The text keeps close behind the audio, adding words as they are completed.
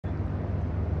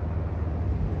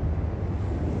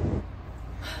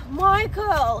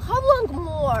Michael, how long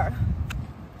more?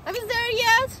 Are we there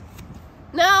yet?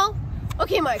 No?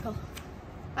 Okay, Michael.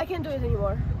 I can't do it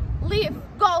anymore. Leave.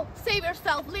 Go. Save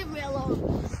yourself. Leave me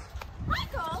alone.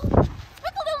 Michael!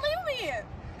 Michael, don't leave me!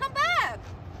 Come back!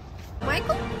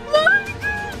 Michael?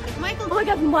 Michael! Oh my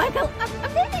god, Michael!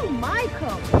 I'm dating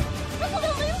Michael! Michael,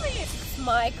 don't leave me!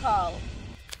 Michael!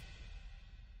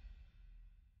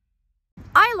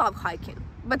 I love hiking,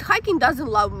 but hiking doesn't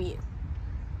love me.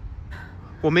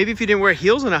 Well, maybe if you didn't wear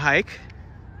heels on a hike,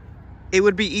 it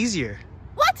would be easier.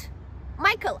 What?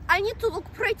 Michael, I need to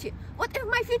look pretty. What if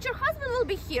my future husband will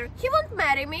be here? He won't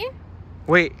marry me.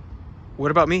 Wait, what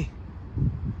about me?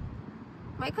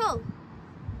 Michael,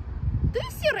 do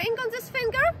you see a ring on this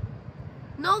finger?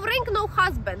 No ring, no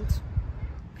husband.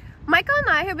 Michael and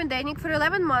I have been dating for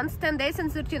 11 months, 10 days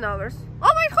and 13 hours.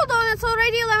 Oh wait, hold on, it's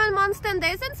already 11 months, 10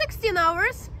 days and 16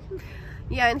 hours.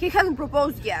 Yeah, and he hasn't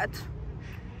proposed yet.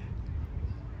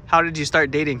 How did you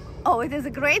start dating? Oh, it is a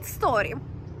great story.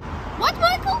 What,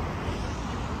 Michael?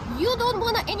 You don't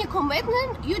want any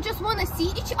commitment? You just want to see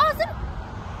each other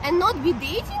and not be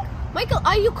dating? Michael,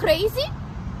 are you crazy?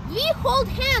 We hold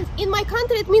hands. In my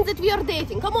country, it means that we are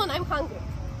dating. Come on, I'm hungry.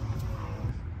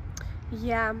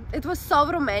 Yeah, it was so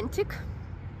romantic.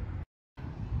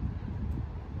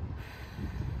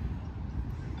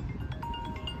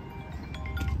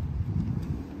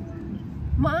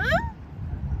 Mom?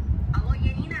 Hello,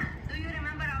 Yanina. Do you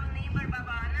remember our neighbor,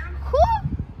 Baba Anna? Who?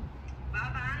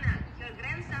 Baba Anna. Her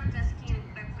grandson just came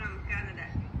back from Canada.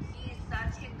 He is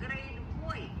such a great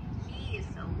boy. He is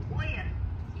a lawyer.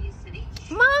 He is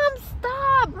rich. Mom,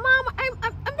 stop! Mom, I'm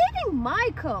dating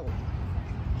Michael.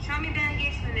 Show me the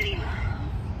engagement ring.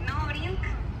 No ring?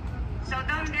 So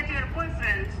don't let your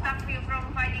boyfriend stop you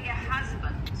from finding a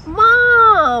husband.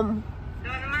 Mom!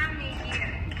 Don't mind me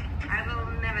here. I will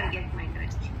never get my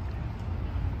dress.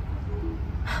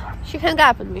 She hung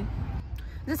up on me.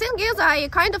 The thing is, I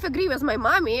kind of agree with my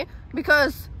mommy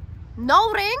because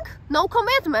no ring, no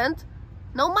commitment,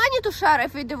 no money to share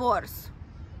if we divorce.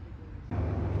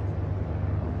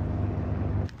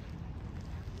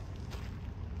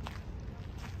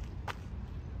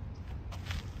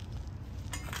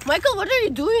 Michael, what are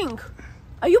you doing?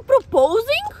 Are you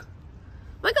proposing?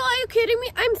 Michael, are you kidding me?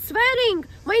 I'm sweating.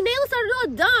 My nails are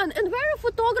not done. And where are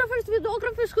photographers,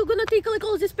 videographers who are gonna take like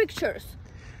all these pictures?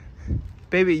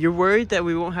 Baby, you're worried that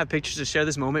we won't have pictures to share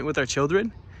this moment with our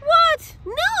children? What?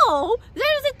 No!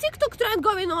 There's a TikTok trend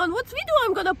going on. What video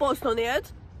I'm gonna post on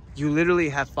it? You literally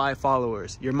have 5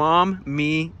 followers. Your mom,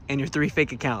 me, and your 3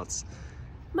 fake accounts.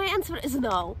 My answer is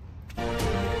no.